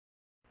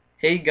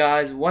Hey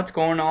guys, what's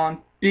going on?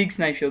 Big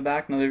Snipe Show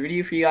back. Another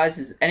video for you guys.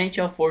 This is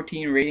NHL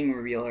 14 rating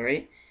reveal,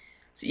 alright?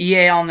 So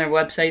EA on their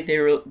website,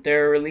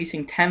 they're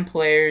releasing 10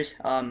 players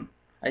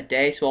a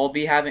day. So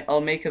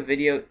I'll make a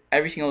video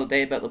every single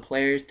day about the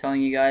players,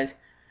 telling you guys.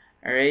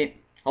 Alright?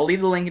 I'll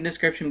leave the link in the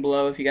description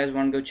below if you guys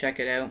want to go check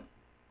it out.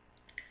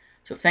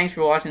 So thanks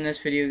for watching this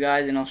video,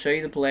 guys, and I'll show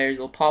you the players.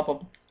 They'll pop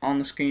up on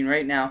the screen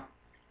right now.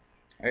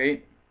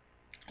 Alright?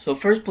 So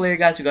first player,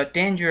 guys, we got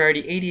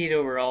Girardi, 88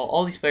 overall.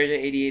 All these players are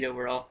 88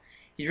 overall.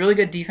 He's really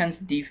good defense,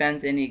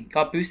 and he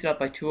got boosted up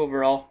by 2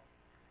 overall.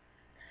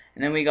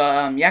 And then we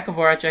got Jakub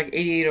Voracheck,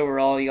 88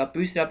 overall. He got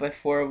boosted up by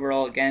 4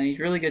 overall again. He's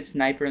a really good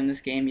sniper in this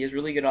game. He has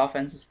really good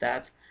offensive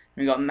stats. And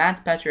we got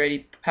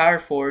Pacioretty,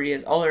 power forward. He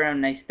has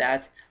all-around nice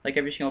stats, like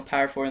every single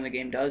power forward in the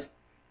game does.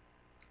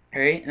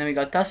 Alright, and then we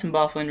got Dustin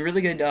Byfuglien,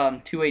 really good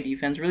two-way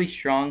defense, really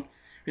strong,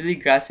 really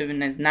aggressive,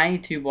 and has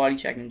 92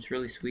 body check, and it's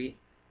really sweet.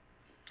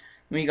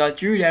 And we got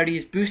Doughty,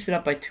 he's boosted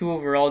up by 2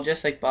 overall,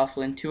 just like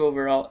Byfuglien, 2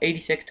 overall,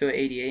 86 to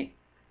 88.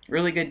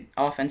 Really good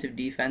offensive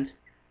defense.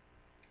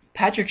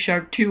 Patrick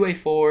Sharp,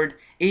 two-way forward,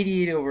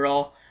 88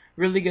 overall.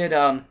 Really good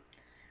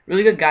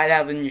guy to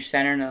have in your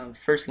center in the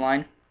first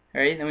line.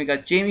 Alright, then we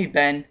got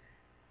Benn,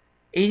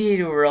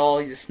 88 overall.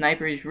 He's a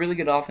sniper. He's really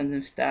good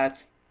offensive stats.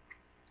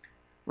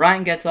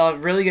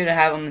 Getzlaf, really good to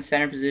have on the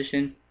center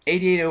position,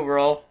 88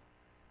 overall.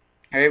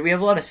 Alright, we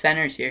have a lot of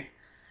centers here.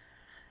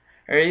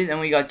 Alright, then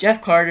we got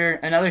Jeff Carter,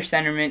 another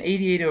centerman,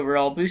 88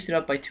 overall, boosted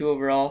up by 2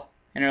 overall.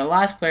 And our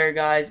last player,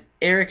 guys,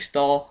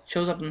 Staal,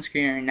 shows up on the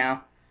screen right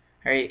now.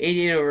 Alright,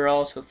 88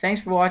 overall. So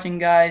thanks for watching,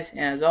 guys,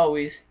 and as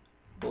always,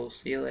 we'll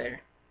see you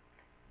later.